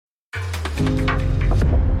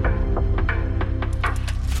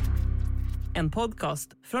en podcast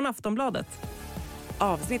från Aftonbladet.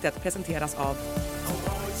 Avsnittet presenteras av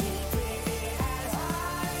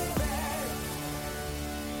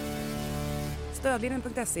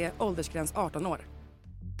Stödlinjen.se, åldersgräns 18 år.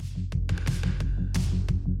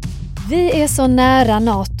 Vi är så nära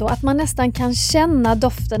Nato att man nästan kan känna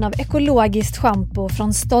doften av ekologiskt shampoo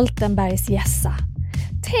från Stoltenbergs gässa.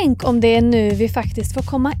 Tänk om det är nu vi faktiskt får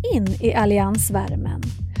komma in i alliansvärmen.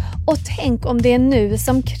 Och tänk om det är nu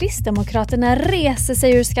som Kristdemokraterna reser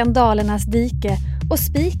sig ur skandalernas dike och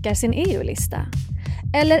spikar sin EU-lista.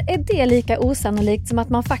 Eller är det lika osannolikt som att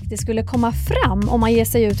man faktiskt skulle komma fram om man ger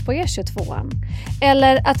sig ut på E22?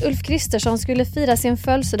 Eller att Ulf Kristersson skulle fira sin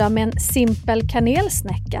födelsedag med en simpel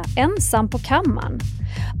kanelsnäcka ensam på kammaren?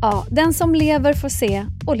 Ja, den som lever får se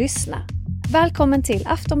och lyssna. Välkommen till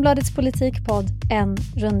Aftonbladets politikpodd En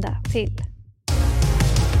runda till.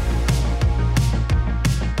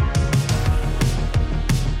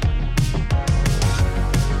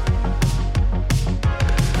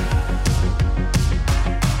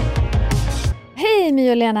 Hej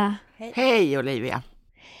My och Lena. Hej Olivia.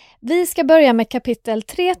 Vi ska börja med kapitel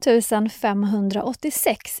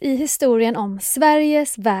 3586 i historien om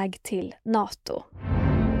Sveriges väg till Nato.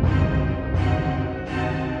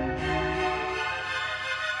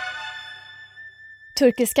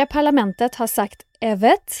 Turkiska parlamentet har sagt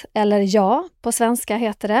evet, eller ja, på svenska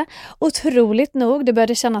heter det. Otroligt nog, det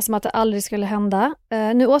började kännas som att det aldrig skulle hända.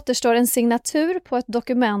 Nu återstår en signatur på ett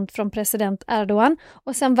dokument från president Erdogan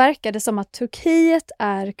och sen verkar det som att Turkiet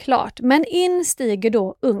är klart. Men in stiger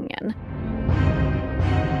då Ungern.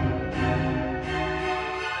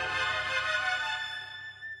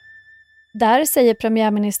 Där säger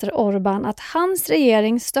premiärminister Orbán att hans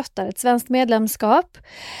regering stöttar ett svenskt medlemskap.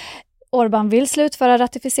 Orbán vill slutföra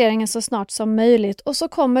ratificeringen så snart som möjligt och så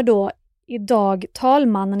kommer då idag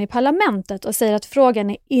talmannen i parlamentet och säger att frågan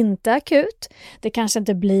är inte akut. Det kanske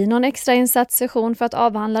inte blir någon extra insatssession för att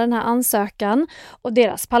avhandla den här ansökan och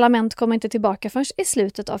deras parlament kommer inte tillbaka förrän i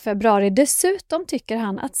slutet av februari. Dessutom tycker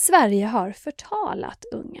han att Sverige har förtalat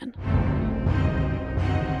Ungern.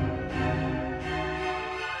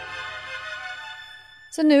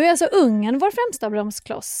 Så nu är alltså Ungern vår främsta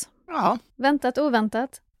bromskloss. Ja. Väntat,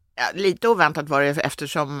 oväntat. Ja, lite oväntat var det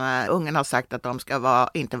eftersom Ungern har sagt att de ska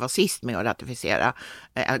inte vara sist med att ratificera,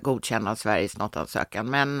 godkänna Sveriges NATO-ansökan.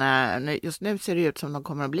 Men just nu ser det ut som de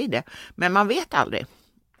kommer att bli det. Men man vet aldrig.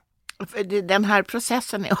 För den här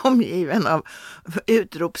processen är omgiven av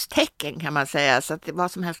utropstecken kan man säga, så att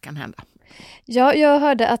vad som helst kan hända. Ja, jag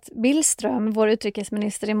hörde att Billström, vår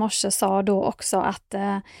utrikesminister i morse, sa då också att,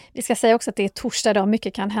 vi ska säga också att det är torsdag idag,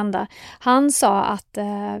 mycket kan hända. Han sa att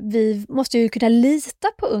vi måste ju kunna lita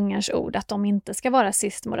på Ungerns ord, att de inte ska vara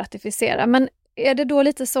sist med att ratificera. Men är det då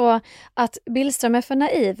lite så att Billström är för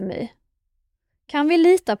naiv, My? Kan vi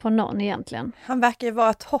lita på någon egentligen? Han verkar ju vara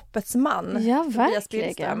ett hoppets man. Ja,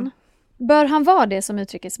 verkligen. Bör han vara det som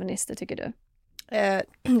utrikesminister, tycker du?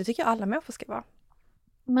 Det tycker jag alla människor ska vara.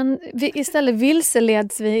 Men istället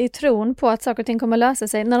vilseleds vi i tron på att saker och ting kommer lösa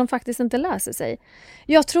sig när de faktiskt inte löser sig.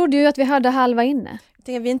 Jag trodde ju att vi hade halva inne.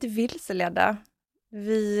 Det är vi inte vilseledda.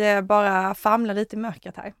 Vi bara famlar lite i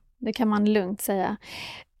mörkret här. Det kan man lugnt säga.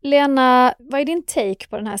 Lena, vad är din take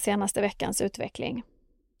på den här senaste veckans utveckling?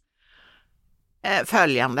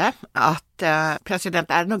 Följande, att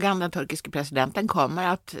president Erdogan, den turkiska presidenten, kommer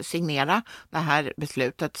att signera det här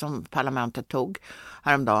beslutet som parlamentet tog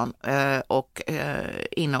häromdagen och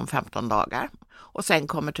inom 15 dagar. Och sen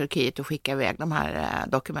kommer Turkiet att skicka iväg de här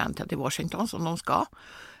dokumenten till Washington som de ska.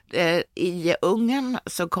 I Ungern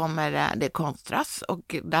så kommer det konstras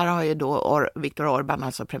och där har ju då Viktor Orbán,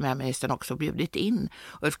 alltså premiärministern, också bjudit in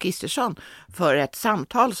Ulf Kristersson för ett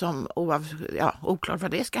samtal som oklart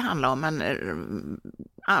vad det ska handla om, men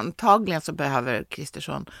antagligen så behöver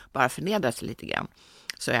Kristersson bara förnedra sig lite grann,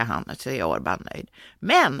 så är Orbán nöjd.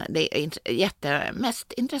 Men det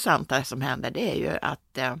mest intressanta som händer, det är ju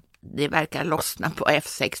att det verkar lossna på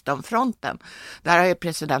F16-fronten. Där har ju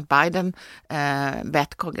president Biden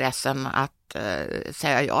bett kongressen att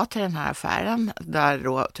säga ja till den här affären, där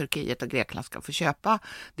då Turkiet och Grekland ska få köpa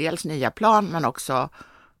dels nya plan men också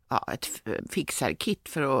ett fixarkit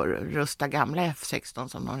för att rusta gamla F16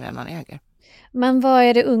 som de redan äger. Men vad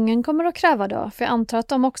är det Ungern kommer att kräva då? För jag antar att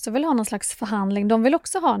de också vill ha någon slags förhandling. De vill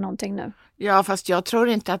också ha någonting nu. Ja, fast jag tror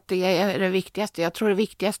inte att det är det viktigaste. Jag tror det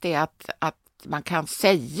viktigaste är att man kan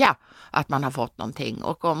säga att man har fått någonting.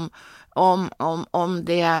 Och om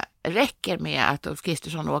det räcker med att Ulf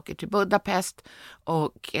Kristersson åker till Budapest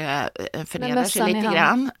och förnedrar sig lite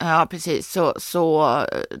grann. Ja, precis. Så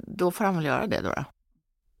då får han väl göra det då.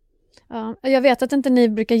 Ja, jag vet att inte ni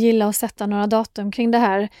brukar gilla att sätta några datum kring det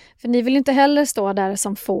här, för ni vill inte heller stå där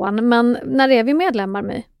som fån, men när är vi medlemmar,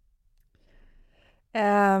 My?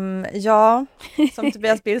 Ja, som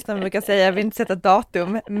Tobias Billström brukar säga, jag vill inte sätta ett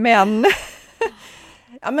datum, men,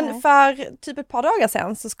 ja, men för typ ett par dagar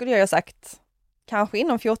sedan så skulle jag ju ha sagt kanske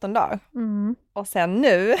inom 14 dagar. Och sen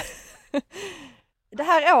nu, det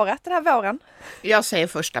här året, den här våren. Jag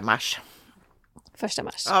säger 1 mars. 1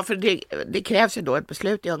 mars. Ja, för det krävs ju då ett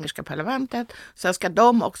beslut i ungerska parlamentet. Sen ska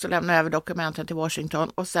de också lämna över dokumenten till Washington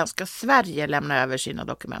och sen ska Sverige lämna över sina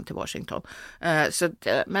dokument till Washington.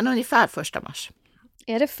 Men ungefär 1 mars.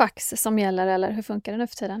 Är det fax som gäller eller hur funkar det nu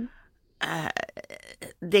för tiden?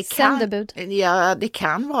 Det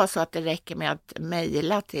kan vara så att det räcker med att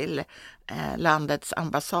mejla till landets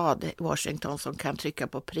ambassad i Washington som kan trycka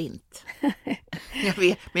på print.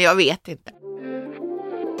 Jag vet inte.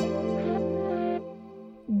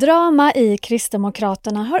 Drama i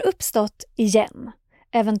Kristdemokraterna har uppstått igen.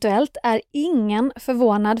 Eventuellt är ingen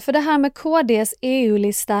förvånad, för det här med KDs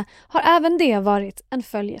EU-lista har även det varit en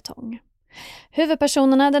följetong.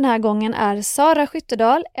 Huvudpersonerna den här gången är Sara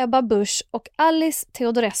Skyttedal, Ebba Busch och Alice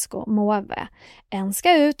Teodorescu Måwe. En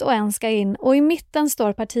ska ut och en ska in, och i mitten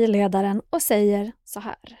står partiledaren och säger så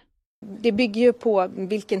här. Det bygger ju på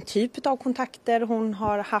vilken typ av kontakter hon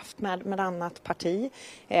har haft med annat parti.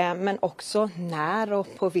 Men också när och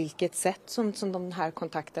på vilket sätt som de här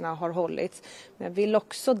kontakterna har hållits. Men jag vill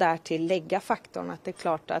också därtill lägga faktorn att det är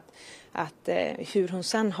klart att hur hon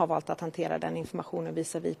sen har valt att hantera den informationen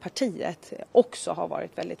visavi partiet också har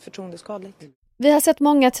varit väldigt förtroendeskadligt. Vi har sett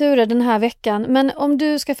många turer den här veckan, men om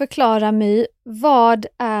du ska förklara, My, vad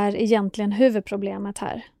är egentligen huvudproblemet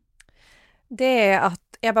här? Det är att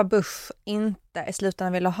Ebba Busch inte i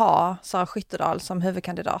slutändan ville ha Sara Skyttedal som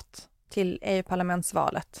huvudkandidat till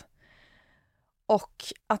EU-parlamentsvalet. Och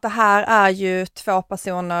att det här är ju 2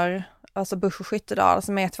 personer, alltså Busch och Skyttedal,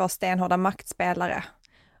 som är 2 stenhårda maktspelare.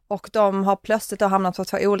 Och de har plötsligt hamnat på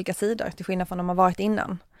 2 olika sidor, till skillnad från de har varit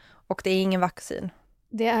innan. Och det är ingen vacker syn.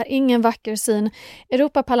 Det är ingen vacker syn.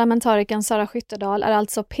 Europaparlamentarikern Sara Skyttedal är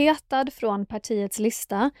alltså petad från partiets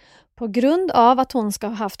lista på grund av att hon ska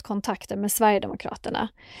ha haft kontakter med Sverigedemokraterna.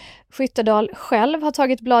 Skyttedal själv har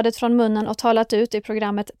tagit bladet från munnen och talat ut i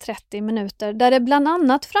programmet 30 minuter, där det bland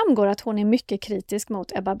annat framgår att hon är mycket kritisk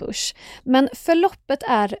mot Ebba Busch. Men förloppet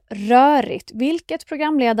är rörigt, vilket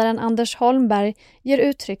programledaren Anders Holmberg ger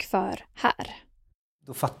uttryck för här.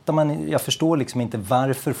 Då fattar man, jag förstår liksom inte,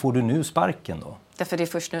 varför får du nu sparken då? Därför det är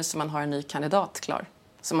först nu som man har en ny kandidat klar.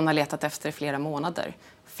 Som man har letat efter i flera månader.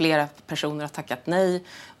 Flera personer har tackat nej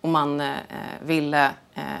och man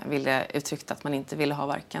ville uttrycka att man inte ville ha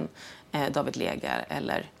varken David Lega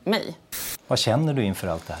eller mig. Vad känner du inför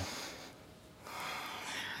allt det här?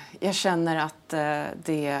 Jag känner att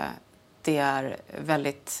det är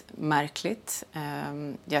väldigt märkligt.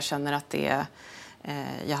 Jag känner att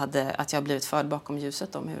att jag har blivit förd bakom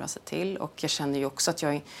ljuset om hur jag ser till. Och jag känner ju också att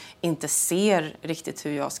jag inte ser riktigt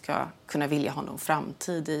hur jag ska kunna vilja ha någon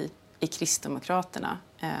framtid i Kristdemokraterna.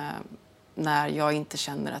 När jag inte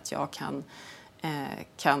känner att jag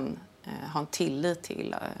kan ha en tillit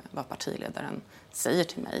till vad partiledaren säger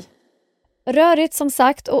till mig. Rörigt som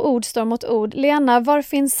sagt, och ord står mot ord. Lena, var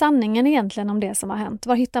finns sanningen egentligen om det som har hänt?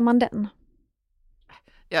 Var hittar man den?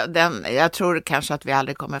 Ja, jag tror kanske att vi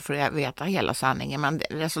aldrig kommer få veta hela sanningen, men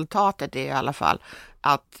resultatet är i alla fall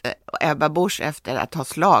att Ebba Busch, efter att ha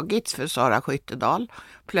slagits för Sara Skyttedal,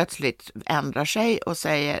 plötsligt ändrar sig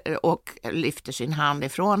och lyfter sin hand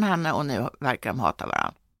ifrån henne, och nu verkar de hata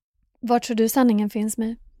varandra. Var tror du sanningen finns,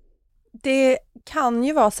 My? Det kan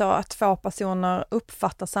ju vara så att 2 personer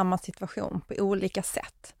uppfattar samma situation på olika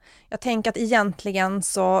sätt. Jag tänker att egentligen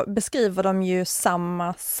så beskriver de ju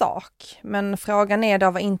samma sak. Men frågan är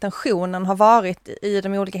då vad intentionen har varit i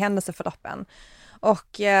de olika händelseförloppen.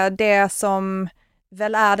 Och det som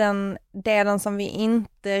väl är den delen som vi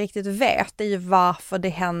inte riktigt vet är ju varför det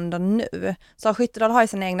händer nu. Så Skyttedal har ju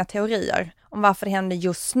sina egna teorier om varför det händer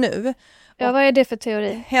just nu. Ja, vad är det för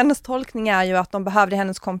teori? Hennes tolkning är ju att de behövde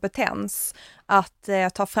hennes kompetens att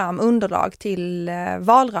ta fram underlag till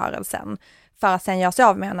valrörelsen för att sen göra sig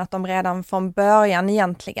av med henne. Att de redan från början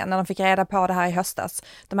egentligen, när de fick reda på det här i höstas,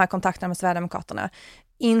 de här kontakterna med Sverigedemokraterna,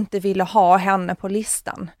 inte ville ha henne på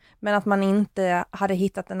listan. Men att man inte hade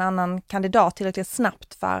hittat en annan kandidat tillräckligt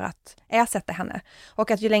snabbt för att ersätta henne.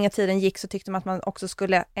 Och att ju längre tiden gick så tyckte man att man också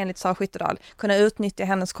skulle, enligt Sara Skyttedal, kunna utnyttja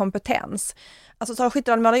hennes kompetens. Alltså Sara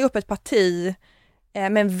Skyttedal målade upp ett parti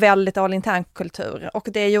med en väldigt dålig internkultur. Och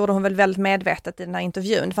det gjorde hon väl väldigt medvetet i den här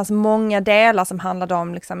intervjun. Det fanns många delar som handlade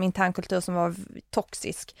om liksom internkultur som var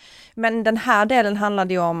toxisk. Men den här delen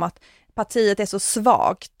handlade ju om att partiet är så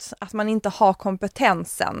svagt att man inte har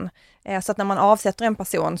kompetensen. Så att när man avsätter en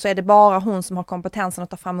person så är det bara hon som har kompetensen att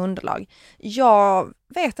ta fram underlag. Jag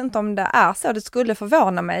vet inte om det är så, det skulle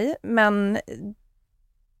förvåna mig, men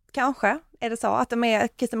kanske är det så att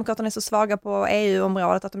Kristdemokraterna är så svaga på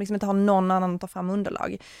EU-området att de liksom inte har någon annan att ta fram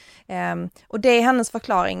underlag. Och det är hennes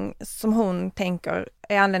förklaring som hon tänker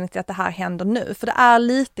är anledningen till att det här händer nu. För det är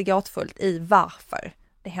lite gåtfullt i varför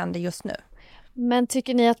det händer just nu. Men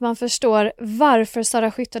tycker ni att man förstår varför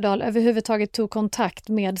Sara Skyttedal överhuvudtaget tog kontakt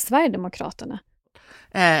med Sverigedemokraterna?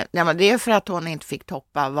 Ja, men det är för att hon inte fick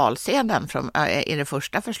toppa valsedeln i det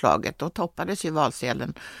första förslaget. Då toppades ju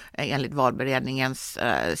valsedeln enligt valberedningens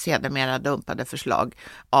sedermera dumpade förslag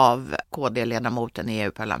av KD-ledamoten i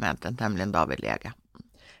EU-parlamentet, nämligen David Lega.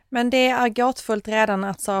 Men det är gåtfullt redan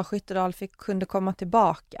att Sara Skyttedal kunde komma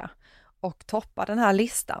tillbaka och toppa den här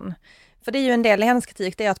listan. För det är ju en del i hennes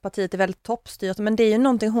kritik, det är att partiet är väldigt toppstyrt, men det är ju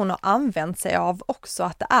någonting hon har använt sig av också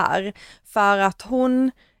att det är. För att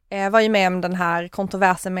hon var ju med om den här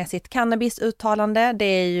kontroversen med sitt cannabisuttalande. Det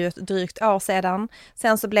är ju ett drygt år sedan.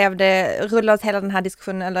 Sen så rullades hela den här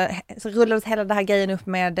diskussionen, eller rullades hela den här grejen upp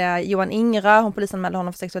med Johan Ingerö. Hon polisanmälde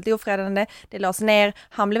honom för sexuellt ofredande. Det lades ner.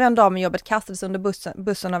 Han blev ändå av med jobbet, kastades under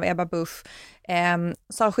bussen av Ebba Busch.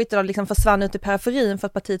 Sara Skyttedal liksom försvann ut i periferin för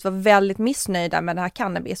att partiet var väldigt missnöjda med det här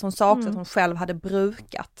cannabis. Hon sa också att hon själv hade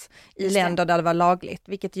brukat i länder där det var lagligt,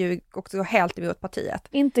 vilket ju också går helt emot partiet.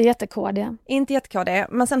 Inte jätte-KD. Inte jätte-KD,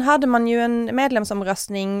 men sen hade man ju en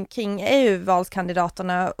medlemsomröstning kring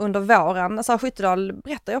EU-valskandidaterna under våren. Sara Skyttedal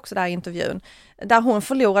berättar ju också där i intervjun, där hon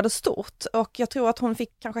förlorade stort, och jag tror att hon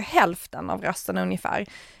fick kanske hälften av rösterna ungefär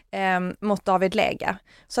mot David Lega.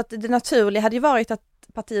 Så att det naturliga hade ju varit att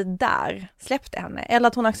partiet där släppte henne, eller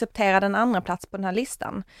att hon accepterade en andra plats på den här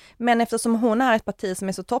listan. Men eftersom hon är ett parti som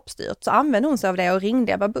är så toppstyrt så använde hon sig av det och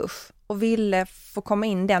ringde Ebba Busch och ville få komma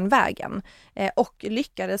in den vägen och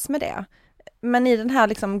lyckades med det. Men i den här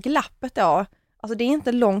liksom glappet då, alltså det är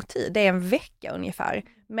inte lång tid, det är en vecka ungefär,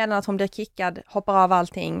 mellan att hon blir kickad, hoppar av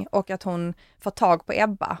allting och att hon får tag på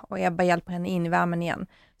Ebba och Ebba hjälper henne in i värmen igen,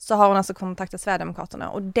 så har hon alltså kontaktat Sverigedemokraterna,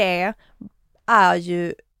 och det är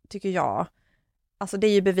ju, tycker jag, alltså det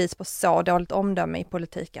är ju bevis på så dåligt omdöme i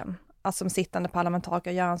politiken. Alltså som sittande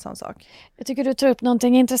parlamentariker gör en sån sak. Jag tycker du tar upp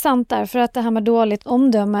någonting intressant där, för att det här med dåligt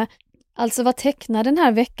omdöme, alltså vad tecknar den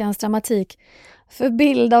här veckans dramatik för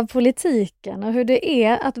bild av politiken och hur det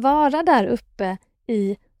är att vara där uppe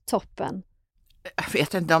i toppen? Jag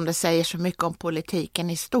vet inte om det säger så mycket om politiken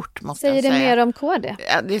i stort, måste säger jag säga. Säger det mer om KD?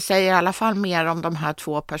 Det säger i alla fall mer om de här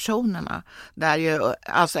två personerna. Där ju,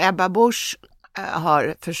 alltså Ebba Busch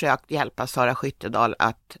har försökt hjälpa Sara Skyttedal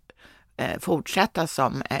att fortsätta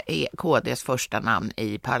som KDs första namn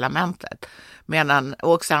i parlamentet.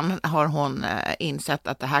 Och sen har hon insett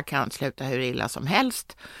att det här kan sluta hur illa som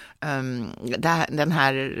helst. Den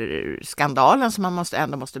här skandalen som man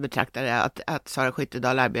ändå måste betrakta det, att Sara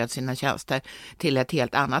Skyttedal erbjöd sina tjänster till ett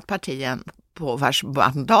helt annat parti än på vars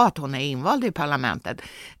mandat hon är invald i parlamentet,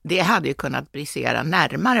 det hade ju kunnat brisera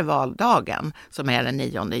närmare valdagen som är den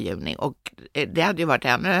 9 juni, och det hade ju varit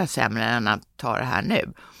ännu sämre än att ta det här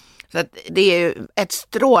nu. Så att det är ju ett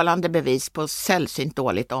strålande bevis på sällsynt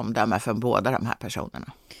dåligt omdöme från båda de här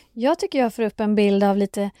personerna. Jag tycker jag får upp en bild av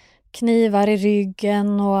lite knivar i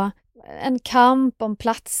ryggen och en kamp om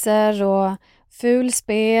platser och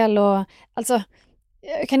fulspel och alltså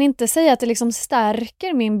jag kan inte säga att det liksom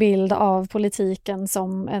stärker min bild av politiken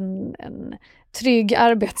som en trygg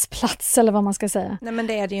arbetsplats eller vad man ska säga. Nej, men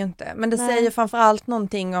det är det ju inte. Men det säger framförallt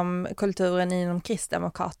någonting om kulturen inom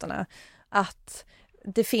Kristdemokraterna, att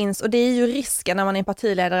det finns, och det är ju risken när man är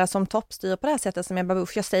partiledare som toppstyr på det här sättet som Ebba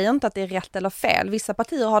Busch. Jag säger inte att det är rätt eller fel. Vissa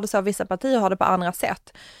partier har det så, vissa partier har det på andra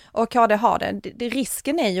sätt. Och KD har det.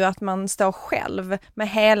 Risken är ju att man står själv med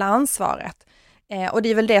hela ansvaret. Och det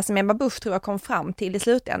är väl det som Ebba Busch tror jag kom fram till i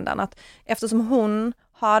slutändan. Att eftersom hon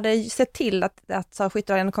hade sett till att Sara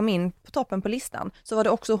Skyttedal kom in på toppen på listan, så var det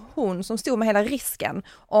också hon som stod med hela risken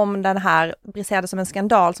om den här briserade som en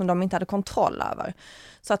skandal som de inte hade kontroll över.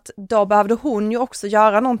 Så att då behövde hon ju också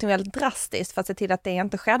göra någonting väldigt drastiskt för att se till att det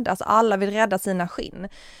inte skedde. Alltså alla vill rädda sina skinn.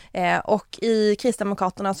 Och i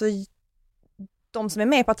Kristdemokraterna så de som är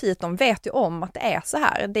med i partiet, de vet ju om att det är så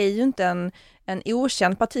här. Det är ju inte en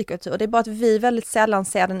okänd partikultur. Det är bara att vi väldigt sällan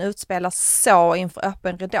ser den utspelas så inför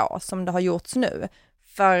öppen ridå som det har gjorts nu.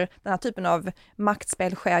 För den här typen av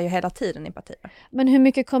maktspel sker ju hela tiden i partier. Men hur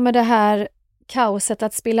mycket kommer det här kaoset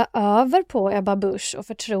att spilla över på Ebba Busch och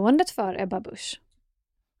förtroendet för Ebba Busch?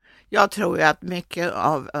 Jag tror ju att mycket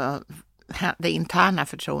av det interna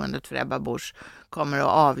förtroendet för Ebba Busch kommer att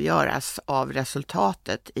avgöras av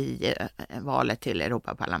resultatet i valet till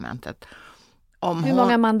Europaparlamentet. Hur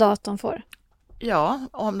många mandat de får? Ja,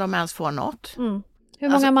 om de ens får något. Hur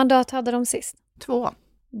många mandat hade de sist? 2.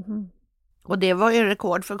 Och det var ju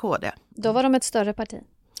rekord för KD. Då var de ett större parti.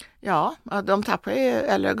 Ja, de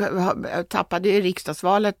tappade ju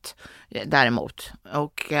riksdagsvalet däremot.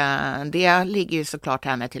 Och det ligger ju såklart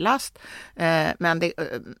henne till last. Men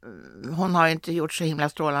hon har inte gjort så himla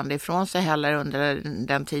strålande ifrån sig heller under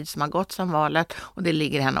den tid som har gått sedan valet. Och det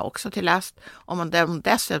ligger henne också till last. Om de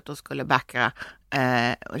dessutom skulle backa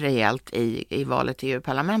rejält i valet till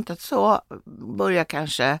EU-parlamentet så börjar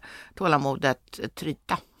kanske tålamodet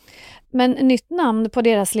tryta. Men nytt namn på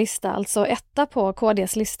deras lista, alltså etta på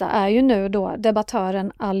KDs lista, är ju nu då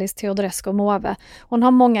debattören Alice Teodorescu Måwe. Hon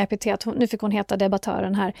har många epitet, nu fick hon heta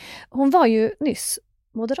debattören här. Hon var ju nyss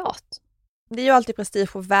moderat. Det är ju alltid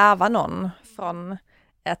prestige att värva någon från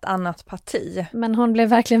ett annat parti. Men hon blev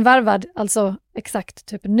verkligen värvad, alltså exakt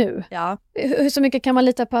typ nu. Ja. Hur så mycket kan man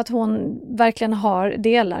lita på att hon verkligen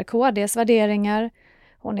delar KDs värderingar?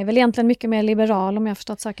 Hon är väl egentligen mycket mer liberal om jag har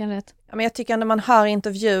förstått saken rätt. Ja, men jag tycker när man hör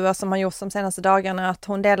intervjuer som har gjorts de senaste dagarna att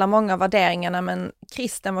hon delar många av värderingarna, men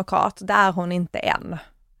kristdemokrat, där är hon inte än.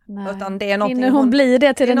 Nej. Utan det är någonting hon blir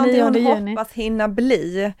det till den 9 juni. Hon hoppas hinna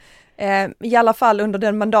bli. I alla fall under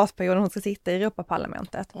den mandatperioden hon ska sitta i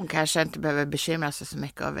Europaparlamentet. Hon kanske inte behöver bekymra sig så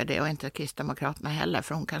mycket över det och inte Kristdemokraterna heller,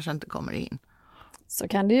 för hon kanske inte kommer in. Så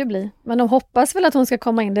kan det ju bli. Men de hoppas väl att hon ska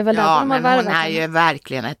komma in. Det är väl ja, men hon är ju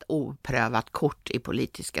verkligen ett oprövat kort i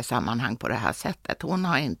politiska sammanhang på det här sättet. Hon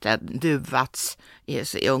har inte duvats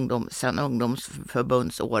sedan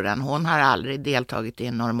ungdomsförbundsåren. Hon har aldrig deltagit i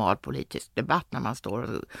en normal politisk debatt när man står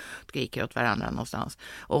och skriker åt varandra någonstans.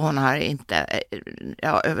 Och hon har inte,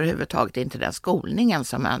 överhuvudtaget inte den skolningen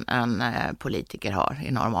som en politiker har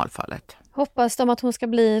i normalfallet. Hoppas de att hon ska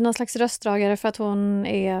bli någon slags röstdragare för att hon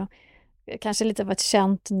är kanske lite av ett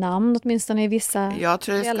känt namn, åtminstone i vissa. Jag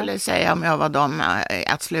tror jag skulle säga, om jag var dem,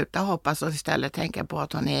 att sluta hoppas och istället tänka på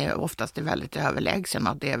att hon oftast är väldigt överlägsen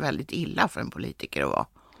och att det är väldigt illa för en politiker att vara.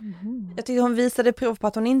 Jag tycker hon visade prov på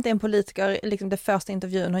att hon inte är en politiker, liksom det första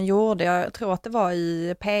intervjun hon gjorde. Jag tror att det var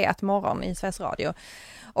i P1 morgon i Sveriges Radio.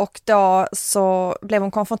 Och då så blev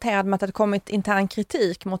hon konfronterad med att det hade kommit intern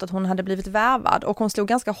kritik mot att hon hade blivit värvad. Och hon slog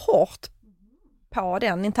ganska hårt på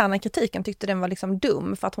den interna kritiken, tyckte den var liksom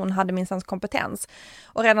dum för att hon hade minstens kompetens.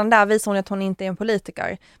 Och redan där visar hon att hon inte är en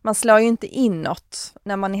politiker. Man slår ju inte inåt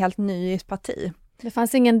när man är helt ny i ett parti. Det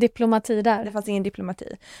fanns ingen diplomati där. Det fanns ingen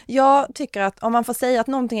diplomati. Jag tycker att om man får säga att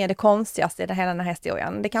någonting är det konstigaste i hela den här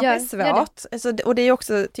historien, det kanske är svårt. Alltså, och det är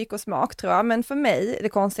också tyck och smak, tror jag. Men för mig, det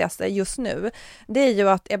konstigaste just nu, det är ju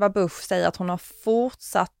att Ebba Busch säger att hon har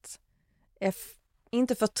fortsatt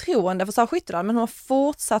inte förtroende för Sara Skyttedal, men hon har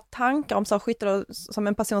fortsatt tankar om Sara Skyttedal som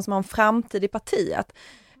en person som har en framtid i partiet.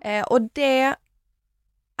 Och det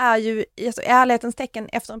är ju alltså, ärlighetens tecken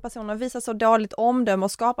efter en person har visat så dåligt omdöme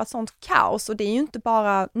och skapat sånt kaos. Och det är ju inte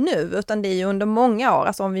bara nu, utan det är ju under många år.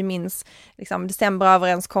 Alltså om vi minns liksom,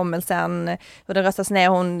 decemberöverenskommelsen, hur det röstas ner,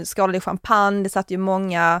 hon skålade i champagne, det satt ju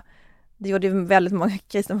många... Det gjorde ju väldigt många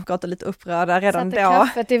kristdemokrater lite upprörda redan då. Satte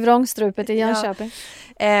kaffet i vrångstrupet i Jönköping.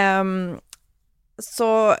 Ja.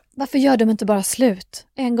 Så varför gör de inte bara slut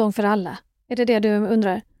en gång för alla? Är det du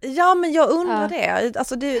undrar? Ja, men jag undrar det.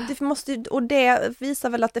 Alltså det måste, och det visar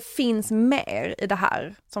väl att det finns mer i det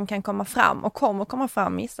här som kan komma fram och kommer komma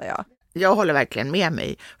fram, gissar jag. Jag håller verkligen med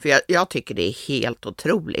mig, för jag tycker det är helt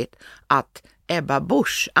otroligt att Ebba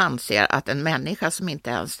Busch anser att en människa som inte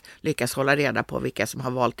ens lyckas hålla reda på vilka som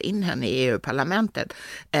har valt in henne i EU-parlamentet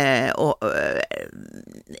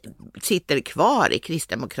sitter kvar i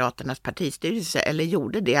Kristdemokraternas partistyrelse, eller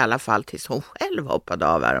gjorde det i alla fall tills hon själv hoppade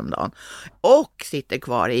av häromdagen, och sitter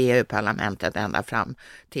kvar i EU-parlamentet ända fram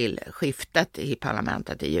till skiftet i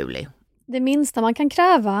parlamentet i juli. Det minsta man kan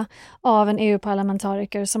kräva av en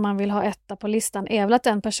EU-parlamentariker som man vill ha etta på listan är väl att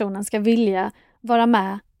den personen ska vilja vara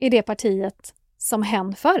med i det partiet som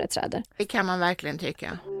hen företräder. Det kan man verkligen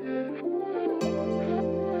tycka.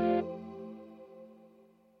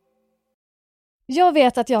 Jag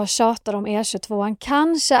vet att jag tjatar om E22.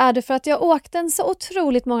 Kanske är det för att jag åkt den så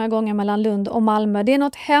otroligt många gånger mellan Lund och Malmö. Det är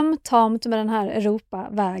något hemtamt med den här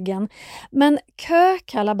Europavägen. Men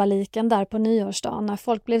kökalabaliken där på nyårsdagen, när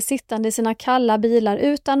folk blev sittande i sina kalla bilar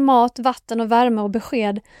utan mat, vatten och värme och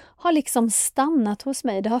besked, har liksom stannat hos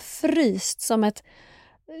mig. Det har fryst som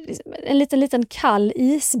en liten kall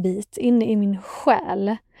isbit inne i min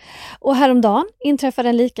själ. Och häromdagen inträffade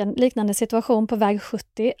en liknande situation på väg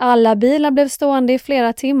 70. Alla bilar blev stående i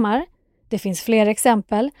flera timmar. Det finns fler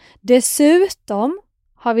exempel. Dessutom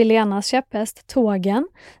har vi Lenas käpphäst, tågen,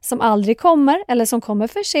 som aldrig kommer eller som kommer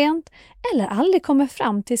för sent eller aldrig kommer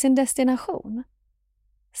fram till sin destination.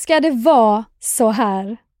 Ska det vara så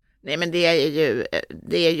här? Nej, men det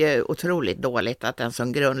är ju otroligt dåligt att en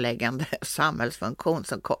sån grundläggande samhällsfunktion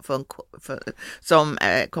som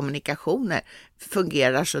kommunikationer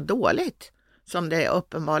fungerar så dåligt som det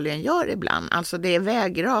uppenbarligen gör ibland. Alltså det är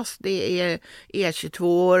vägras, det är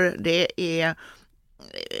E22, det är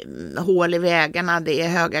hål i vägarna, det är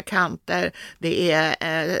höga kanter, det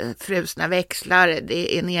är frusna växlar,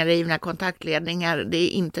 det är nerrivna kontaktledningar, det är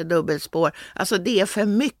inte dubbelspår. Alltså det är för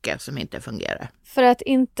mycket som inte fungerar. För att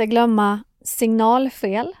inte glömma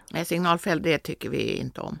signalfel. Nej, signalfel, det tycker vi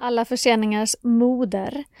inte om. Alla förseningars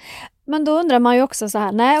moder. Men då undrar man ju också så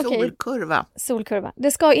här, nej okej. Solkurva.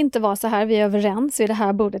 Det ska inte vara så här, vi är överens i det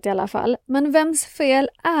här bordet i alla fall. Men vems fel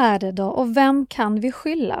är det då och vem kan vi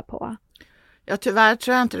skylla på? Ja, tyvärr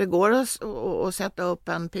tror jag inte det går att sätta upp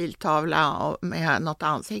en piltavla med något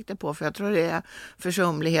ansikte på, för jag tror det är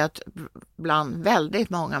försumlighet bland väldigt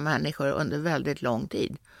många människor under väldigt lång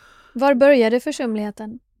tid. Var började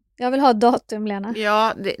försumligheten? Jag vill ha datum, Lena.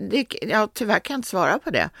 Ja, jag tyvärr kan inte svara på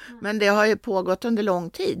det. Men det har ju pågått under lång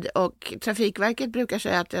tid och Trafikverket brukar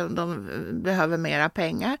säga att de behöver mera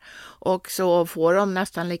pengar och så får de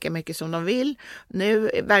nästan lika mycket som de vill.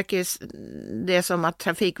 Nu verkar det som att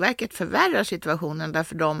Trafikverket förvärrar situationen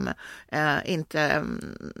därför de inte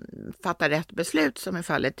fattar rätt beslut som i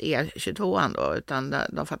fallet E22 då, utan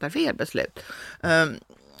de fattar fel beslut.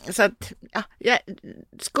 Så att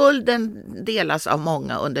skulden delas av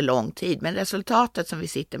många under lång tid, men resultatet som vi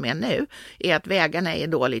sitter med nu är att vägarna är i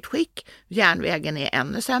dåligt skick, järnvägen är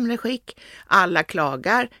ännu sämre skick, alla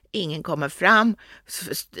klagar, ingen kommer fram,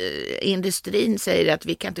 industrin säger att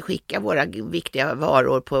vi kan inte skicka våra viktiga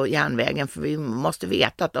varor på järnvägen för vi måste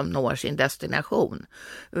veta att de når sin destination.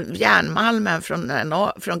 Järnmalmen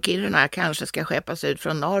från Kiruna kanske ska skeppas ut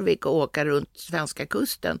från Narvik och åka runt svenska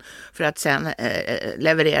kusten för att sen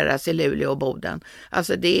levereras i Luleå och Boden.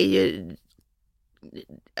 Alltså det är ju,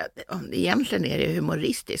 egentligen är det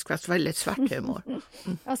humoristiskt, fast väldigt svart humor.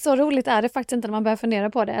 Ja, så roligt är det faktiskt inte när man börjar fundera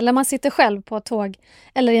på det. Eller man sitter själv på ett tåg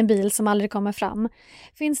eller i en bil som aldrig kommer fram.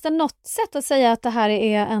 Finns det något sätt att säga att det här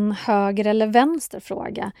är en höger- eller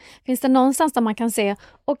vänsterfråga? Finns det någonstans där man kan se,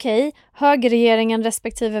 okej, högerregeringen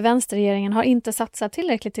respektive vänsterregeringen har inte satsat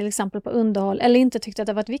tillräckligt till exempel på underhåll eller inte tyckt att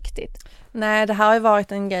det varit viktigt? Nej, det här har ju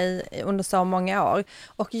varit en grej under så många år.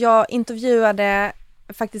 Och jag intervjuade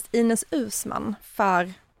faktiskt Ines Uusmann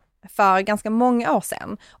för ganska många år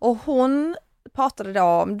sedan. Och hon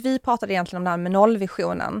vi pratade egentligen om det här med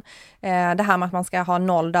nollvisionen. Det här med att man ska ha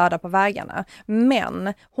 0 döda på vägarna.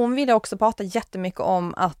 Men hon ville också prata jättemycket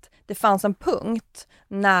om att det fanns en punkt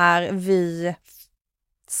när vi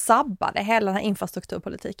sabbade hela den här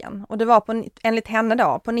infrastrukturpolitiken. Och det var enligt henne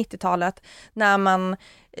då på 90-talet när man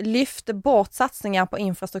lyfte bort satsningar på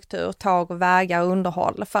infrastruktur, tåg och vägar och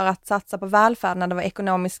underhåll för att satsa på välfärd när det var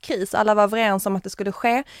ekonomisk kris. Alla var överens om att det skulle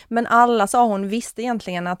ske, men alla, sa hon, visste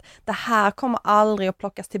egentligen att det här kommer aldrig att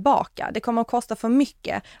plockas tillbaka. Det kommer att kosta för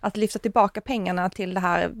mycket att lyfta tillbaka pengarna till det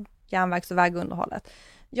här järnvägs- och vägunderhållet.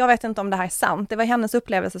 Jag vet inte om det här är sant. Det var hennes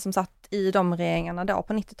upplevelse som satt i de regeringarna då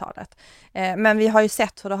på 90-talet. Men vi har ju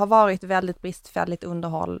sett hur det har varit väldigt bristfälligt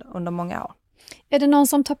underhåll under många år. Är det någon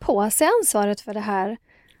som tar på sig ansvaret för det här?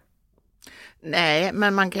 Nej,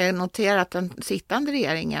 men man kan notera att den sittande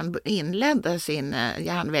regeringen inledde sin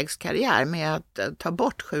järnvägskarriär med att ta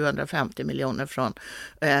bort 750 miljoner från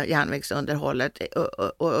järnvägsunderhållet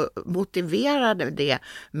och motiverade det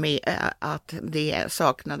med att det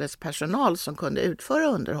saknades personal som kunde utföra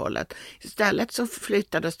underhållet. Istället så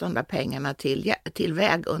flyttades de där pengarna till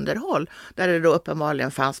vägunderhåll där det då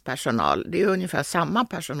uppenbarligen fanns personal. Det är ungefär samma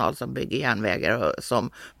personal som bygger järnvägar och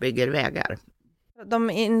som bygger vägar. De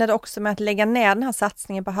inledde också med att lägga ner den här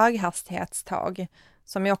satsningen på höghastighetståg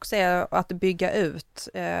som ju också är att bygga ut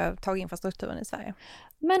tåginfrastrukturen i Sverige.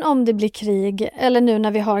 Men om det blir krig, eller nu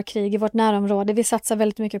när vi har krig i vårt närområde, vi satsar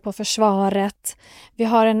väldigt mycket på försvaret. Vi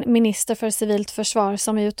har en minister för civilt försvar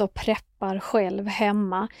som är ute och preppar själv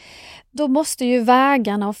hemma. Då måste ju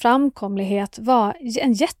vägarna och framkomlighet vara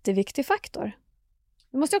en jätteviktig faktor.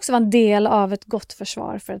 Det måste också vara en del av ett gott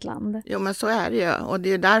försvar för ett land. Jo, men så är det ju. Och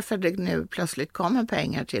det är därför det nu plötsligt kommer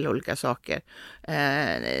pengar till olika saker.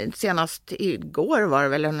 Senast igår var det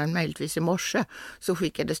väl, eller möjligtvis i morse, så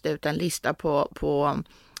skickades det ut en lista på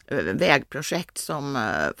vägprojekt som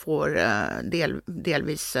får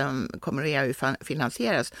delvis kommer att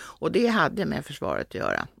EU-finansieras. Och det hade med försvaret att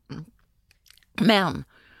göra. Men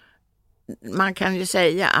man kan ju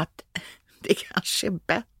säga att det kanske är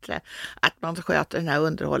bättre att man sköter det här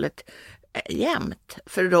underhållet jämt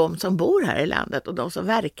för de som bor här i landet och de som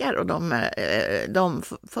verkar och de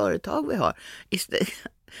företag vi har.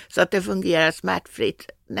 Så att det fungerar smärtfritt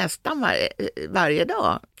nästan varje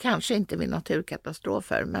dag. Kanske inte vid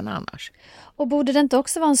naturkatastrofer, men annars. Och borde det inte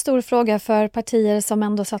också vara en stor fråga för partier som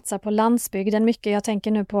ändå satsar på landsbygden mycket? Jag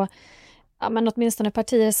tänker nu på men åtminstone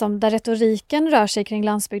partier där retoriken rör sig kring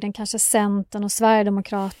landsbygden, kanske Centern och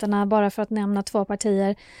Sverigedemokraterna, bara för att nämna 2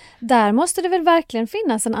 partier. Där måste det väl verkligen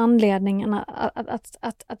finnas en anledning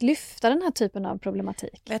att lyfta den här typen av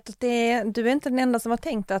problematik. Du är inte den enda som har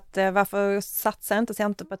tänkt att varför satsar inte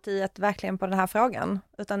Centerpartiet verkligen på den här frågan?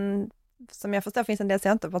 Utan som jag förstår finns en del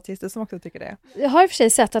centerpartister som också tycker det. Jag har i och för sig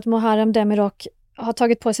sett att Muharrem Demirok har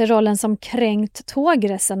tagit på sig rollen som kränkt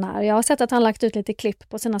tågresenär. Jag har sett att han lagt ut lite klipp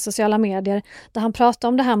på sina sociala medier där han pratar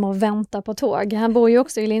om det här med att vänta på tåg. Han bor ju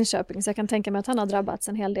också i Linköping, så jag kan tänka mig att han har drabbats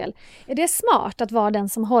en hel del. Är det smart att vara den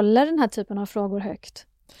som håller den här typen av frågor högt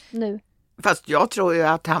nu? Fast jag tror ju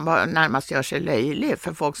att han närmast gör sig löjlig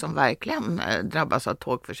för folk som verkligen drabbas av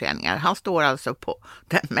tågförseningar. Han står alltså på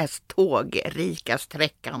den mest tågrika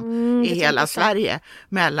sträckan i hela Sverige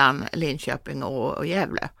mellan Linköping och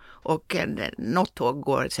Gävle. Och något tåg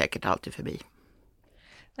går säkert alltid förbi.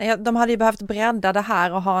 De hade ju behövt bredda det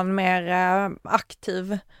här och ha en mer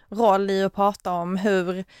aktiv roll i att prata om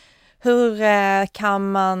hur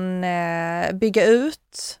kan man bygga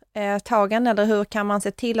ut tågen, eller hur kan man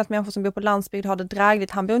se till att människor som bor på landsbygd har det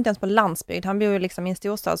drägligt. Han bor inte ens på landsbygd, han bor liksom i en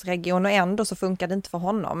storstadsregion och ändå så funkar det inte för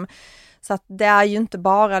honom. Så att det är ju inte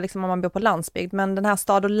bara liksom om man bor på landsbygd, men den här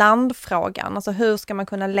stad- och landfrågan, alltså hur ska man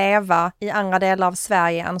kunna leva i andra delar av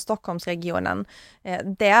Sverige än Stockholmsregionen,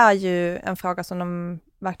 det är ju en fråga som de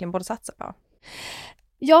verkligen borde satsa på.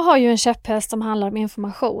 Jag har ju en käpphäst som handlar om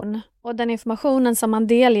information, och den informationen som man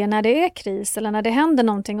delger när det är kris eller när det händer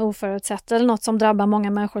någonting oförutsett eller något som drabbar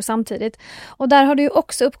många människor samtidigt. Och där har det ju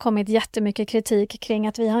också uppkommit jättemycket kritik kring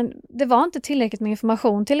att det var inte tillräckligt med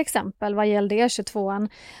information, till exempel vad gällde E22.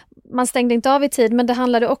 Man stängde inte av i tid, men det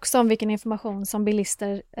handlade också om vilken information som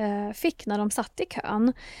bilister fick när de satt i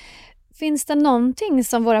kön. Finns det någonting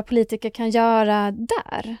som våra politiker kan göra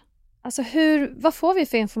där? Alltså vad får vi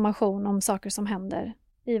för information om saker som händer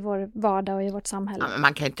i vår vardag och i vårt samhälle? Ja,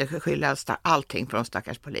 man kan inte skylla allting på de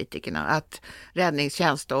stackars politikerna. Att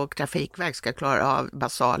räddningstjänst och trafikverk ska klara av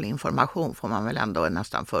basal information får man väl ändå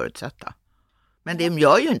nästan förutsätta. Men de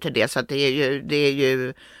gör ju inte det, så att det är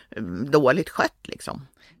ju dåligt skött liksom.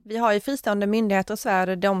 Vi har ju fristående myndigheter, så är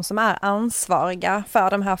det de som är ansvariga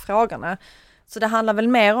för de här frågorna. Så det handlar väl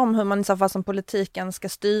mer om hur man i så fall som politiken ska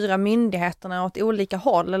styra myndigheterna åt olika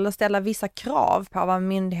håll eller ställa vissa krav på vad en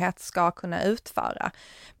myndighet ska kunna utföra.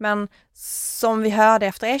 Men som vi hörde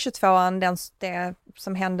efter E22, det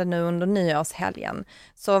som hände nu under nyårshelgen,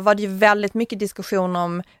 så var det ju väldigt mycket diskussion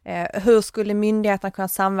om hur skulle myndigheterna kunna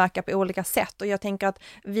samverka på olika sätt. Och jag tänker att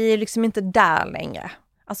vi är liksom inte där längre.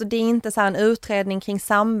 Alltså det är inte så här en utredning kring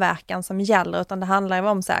samverkan som gäller, utan det handlar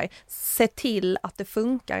om så här, se till att det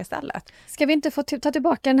funkar istället. Ska vi inte få ta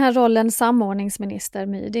tillbaka den här rollen samordningsminister,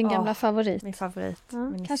 My, din gamla favorit? Min favorit.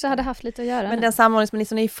 Ja, kanske hade haft lite att göra. Men den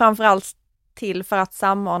samordningsministern är ju framförallt till för att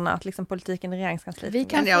samordna liksom, politiken i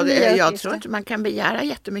regeringskansliet. Jag tror inte man kan begära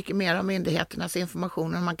jättemycket mer av myndigheternas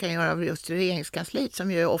information än man kan göra av just regeringskansliet,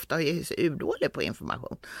 som ju ofta är urdålig på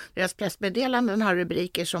information. Deras pressmeddelanden har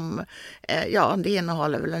rubriker som det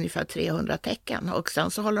innehåller väl ungefär 300 tecken, och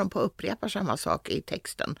sen så håller de på att upprepa samma sak i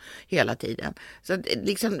texten hela tiden. Så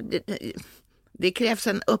liksom det krävs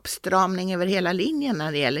en uppstramning över hela linjen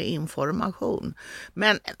när det gäller information.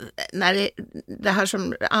 Men när det här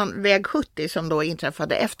som väg 70 som då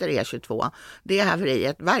inträffade efter E22, det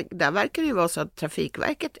haveriet, där verkar det ju vara så att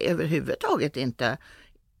Trafikverket överhuvudtaget inte,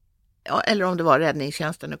 eller om det var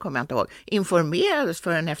räddningstjänsten, nu kommer jag inte ihåg, informerades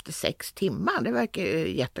förrän efter 6 timmar. Det verkar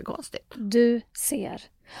ju jättekonstigt. Du ser.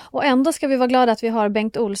 Och ändå ska vi vara glada att vi har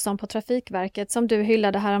Bengt Olsson på Trafikverket som du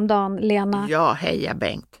hyllade häromdagen, Lena. Ja, heja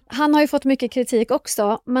Bengt. Han har ju fått mycket kritik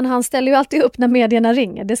också, men han ställer ju alltid upp när medierna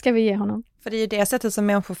ringer. Det ska vi ge honom. För det är ju det sättet som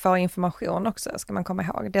människor får information också, ska man komma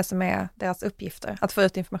ihåg. Det som är deras uppgifter, att få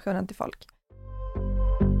ut informationen till folk.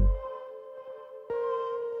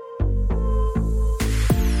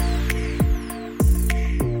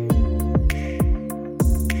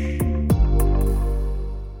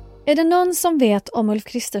 Är det någon som vet om Ulf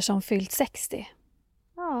Kristersson fyllt 60?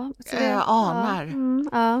 Ja, jag anar.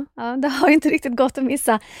 Ja, det har inte riktigt gått att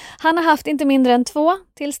missa. Han har haft inte mindre än 2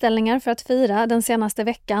 tillställningar för att fira den senaste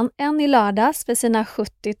veckan. En i lördags för sina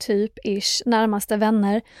 70 typ-ish närmaste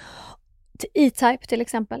vänner. E-Type till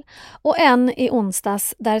exempel. Och en i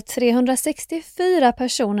onsdags där 364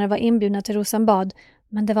 personer var inbjudna till Rosenbad.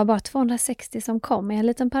 Men det var bara 260 som kom. I en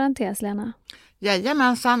liten parentes, Lena.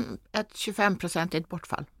 Jajamensan, ett 25%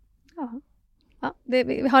 bortfall. Ja. Ja,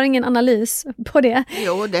 vi har ingen analys på det.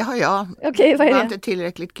 Jo, det har jag. Okej, vad är det? Det inte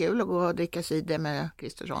tillräckligt kul att gå och dricka cider med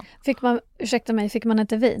Kristersson. Fick man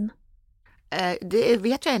inte vin? Det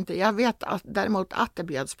vet jag inte. Jag vet däremot att det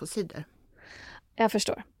bjöds på cider. Jag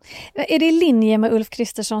förstår. Är det i linje med Ulf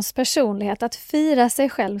Kristerssons personlighet att fira sig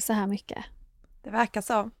själv så här mycket? Det verkar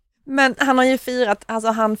så. Men han har ju firat, alltså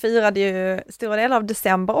han firade ju stora delar av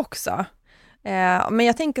december också. Men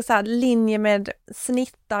jag tänker så här, linje med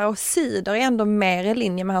snittar och cider är ändå mer i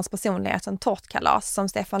linje med hans personlighet än tårtkalas som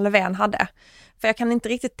Stefan Löfven hade. För jag kan inte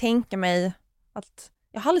riktigt tänka mig att...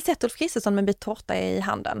 Jag har aldrig sett Ulf Kristersson med en bit tårta i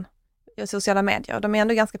handen i sociala medier. De är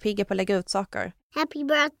ändå ganska pigga på att lägga ut saker. Happy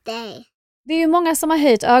birthday! Det är ju många som har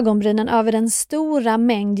höjt ögonbrynen över den stora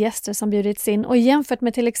mängd gäster som bjudits in och jämfört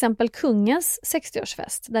med till exempel kungens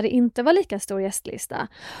 60-årsfest där det inte var lika stor gästlista.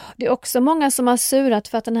 Det är också många som har surat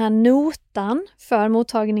för att den här notan för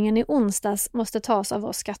mottagningen i onsdags måste tas av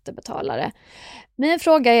oss skattebetalare. Min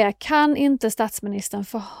fråga är, kan inte statsministern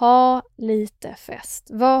få ha lite fest?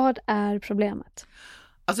 Vad är problemet?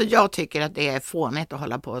 Alltså jag tycker att det är fånigt att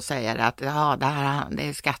hålla på och säga att det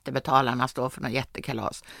är skattebetalarna står för något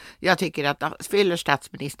jättekalas. Jag tycker att fyller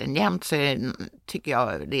statsministern jämt så tycker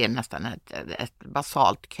jag det är nästan ett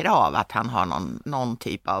basalt krav att han har någon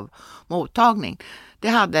typ av mottagning. Det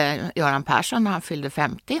hade Göran Persson när han fyllde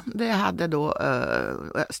 50. Det hade då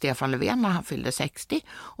Stefan Löfven när han fyllde 60.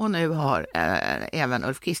 Och nu har även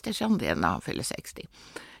Ulf Kristersson det när han fyllde 60.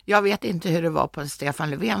 Jag vet inte hur det var på Stefan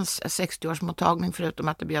Löfvens 60-årsmottagning förutom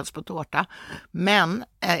att det bjöds på tårta. Men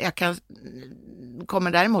jag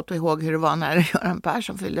kommer däremot ihåg hur det var när Göran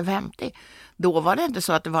Persson fyllde 50. Då var det inte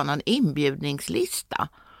så att det var någon inbjudningslista.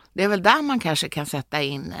 Det är väl där man kanske kan sätta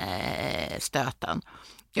in stöten.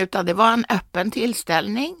 Utan det var en öppen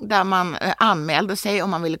tillställning där man anmälde sig om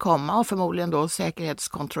man ville komma och förmodligen då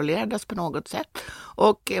säkerhetskontrollerades på något sätt.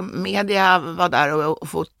 Och media var där och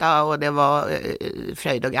fotade och det var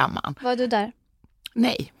fröjd och gamman. Var du där?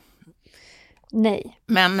 Nej. Nej.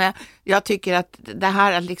 Men jag tycker att det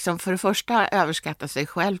här att liksom för det första överskatta sig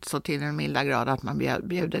självt så till en milda grad att man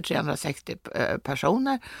bjuder 360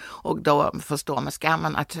 personer och då får stå med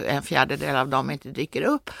skammen att en fjärdedel av dem inte dyker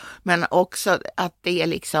upp. Men också att det är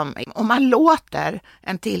liksom, om man låter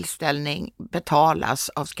en tillställning betalas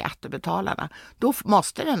av skattebetalarna, då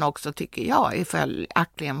måste den också, tycker jag,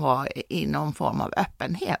 följaktligen vara i någon form av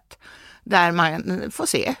öppenhet där man får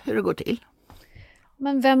se hur det går till.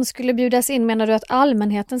 Men vem skulle bjudas in? Menar du att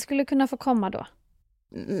allmänheten skulle kunna få komma då?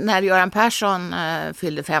 När Göran Persson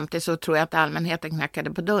fyllde 50 så tror jag att allmänheten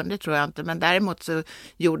knackade på dörren, det tror jag inte. Men däremot så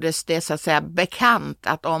gjordes det så att säga bekant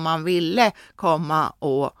att om man ville komma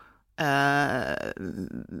och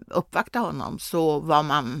uppvakta honom så var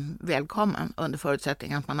man välkommen under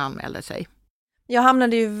förutsättning att man anmälde sig. Jag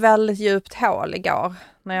hamnade ju väldigt djupt hål igår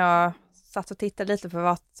när jag satt och tittade lite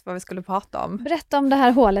på vad vi skulle prata om. Berätta om det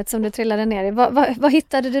här hålet som du trillade ner i. Vad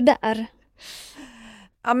hittade du där?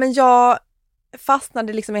 Ja, men jag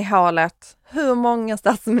fastnade liksom i hålet. Hur många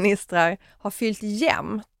statsministrar har fyllt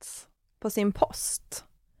jämnt på sin post?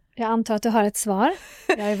 Jag antar att du har ett svar.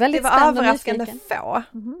 Jag är väldigt det var spänd och överraskande nyfiken. få.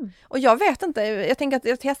 Och jag vet inte, jag tänker att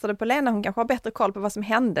jag testade på Lena, hon kanske har bättre koll på vad som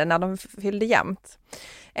hände när de fyllde jämnt.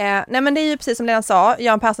 Nej men det är ju precis som Lena sa,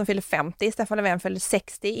 Göran Persson fyllde 50, Stefan Löfven fyllde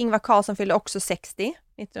 60, Ingvar Carlsson fyllde också 60,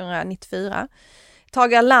 1994.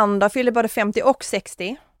 Tage Erlander fyllde både 50 och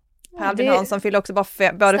 60. Per Albin Hansson fyllde också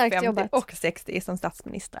både 50 jobbat. Och 60 som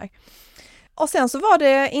statsministrar. Och sen så var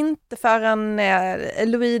det inte förrän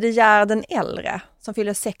Louis De Geer den äldre som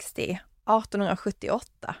fyllde 60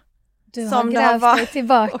 1878. Du har grävt dig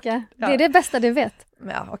tillbaka. Det är det bästa du vet.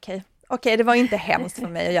 Ja, okej, det var inte hemskt för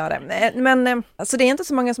mig att göra det. Men alltså det är inte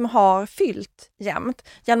så många som har fyllt jämnt.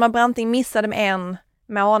 Hjalmar Branting missade med en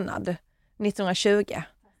månad 1920.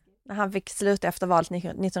 När han fick sluta efter valet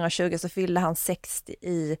 1920 så fyllde han 60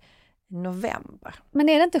 i november. Men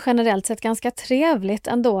är det inte generellt sett ganska trevligt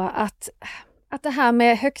ändå att det här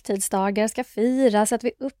med högtidsdagar ska firas, att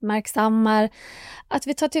vi uppmärksammar, att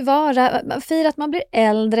vi tar tillvara, firar att man blir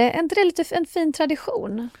äldre? Är inte det lite en fin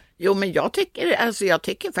tradition? Jo, men jag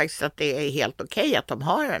tycker faktiskt att det är helt okej att de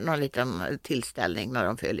har någon liten tillställning när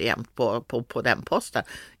de fyller jämnt på den posten.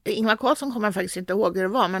 Ingvar Carlsson kommer faktiskt inte ihåg hur det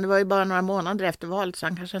var, men det var ju bara några månader efter valet så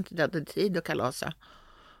han kanske inte hade tid att kalasa.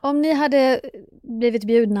 Om ni hade blivit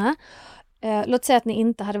bjudna, låt säga att ni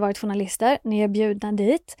inte hade varit journalister, ni är bjudna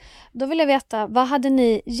dit, då vill jag veta, vad hade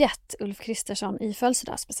ni gett Ulf Kristersson i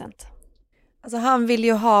födelsedagspresent? Alltså han vill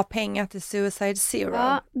ju ha pengar till Suicide Zero.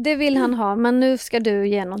 Ja, det vill han ha, men nu ska du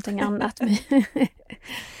ge någonting annat.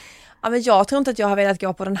 Ja, men jag tror inte att jag har velat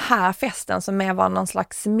gå på den här festen som var någon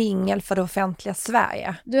slags mingel för det offentliga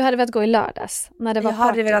Sverige. Du hade velat gå i lördags när det var Jag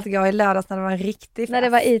hade party. velat gå i lördags när det var en riktig fest. När det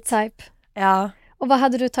var E-Type. Ja. Och vad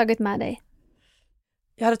hade du tagit med dig?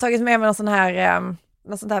 Jag hade tagit med mig någon sån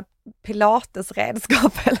här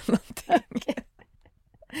pilatesredskap eller någonting.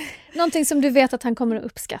 Någonting som du vet att han kommer att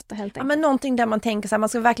uppskatta helt enkelt. Ja, men någonting där man tänker så här, man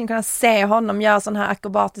ska verkligen kunna se honom göra sådana här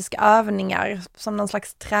akrobatiska övningar som någon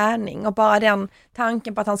slags träning. Och bara den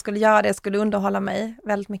tanken på att han skulle göra det skulle underhålla mig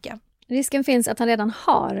väldigt mycket. Risken finns att han redan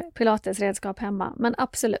har pilatesredskap hemma, men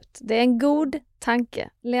absolut, det är en god tanke.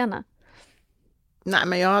 Lena? Nej,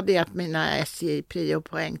 men jag hade gett mina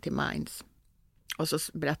SJ-prio-poäng till Minds. Och så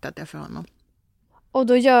berättade jag för honom. Och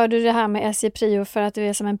då gör du det här med SJ-prio för att du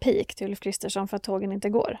är som en pik till Ulf Kristersson för att tågen inte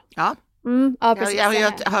går? Ja. Ja, precis.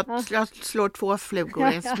 Jag slår 2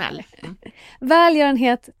 flugor i en smäll.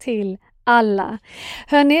 Välgörenhet till alla.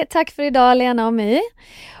 Hörni, tack för idag Lena och My.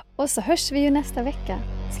 Och så hörs vi ju nästa vecka.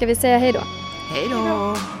 Ska vi säga hej då? Hej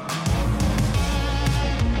då!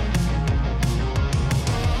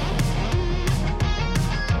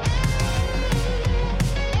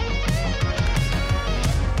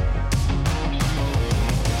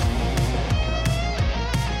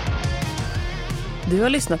 Du har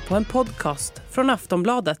lyssnat på en podcast från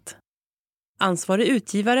Aftonbladet. Ansvarig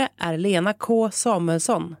utgivare är Lena K.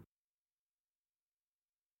 Samuelsson.